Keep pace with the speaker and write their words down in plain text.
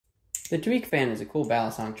The tweak fan is a cool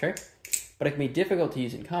Balisong trick, but it can be difficult to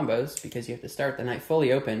use in combos because you have to start the knife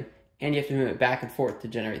fully open and you have to move it back and forth to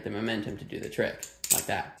generate the momentum to do the trick, like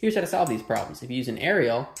that. Here's how to solve these problems. If you use an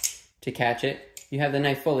aerial to catch it, you have the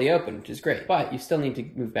knife fully open, which is great, but you still need to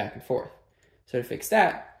move back and forth. So to fix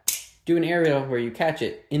that, do an aerial where you catch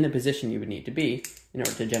it in the position you would need to be in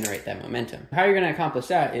order to generate that momentum. How you're going to accomplish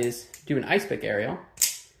that is do an ice pick aerial,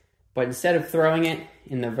 but instead of throwing it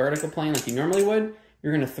in the vertical plane like you normally would,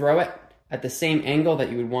 you're going to throw it at the same angle that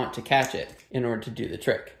you would want to catch it in order to do the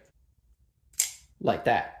trick. Like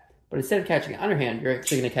that. But instead of catching it underhand, you're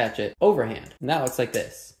actually going to catch it overhand. And that looks like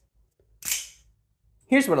this.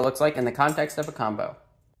 Here's what it looks like in the context of a combo.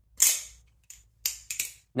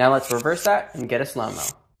 Now let's reverse that and get a slow-mo.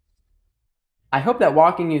 I hope that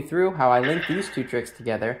walking you through how I link these two tricks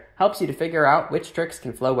together helps you to figure out which tricks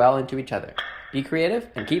can flow well into each other. Be creative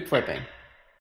and keep flipping.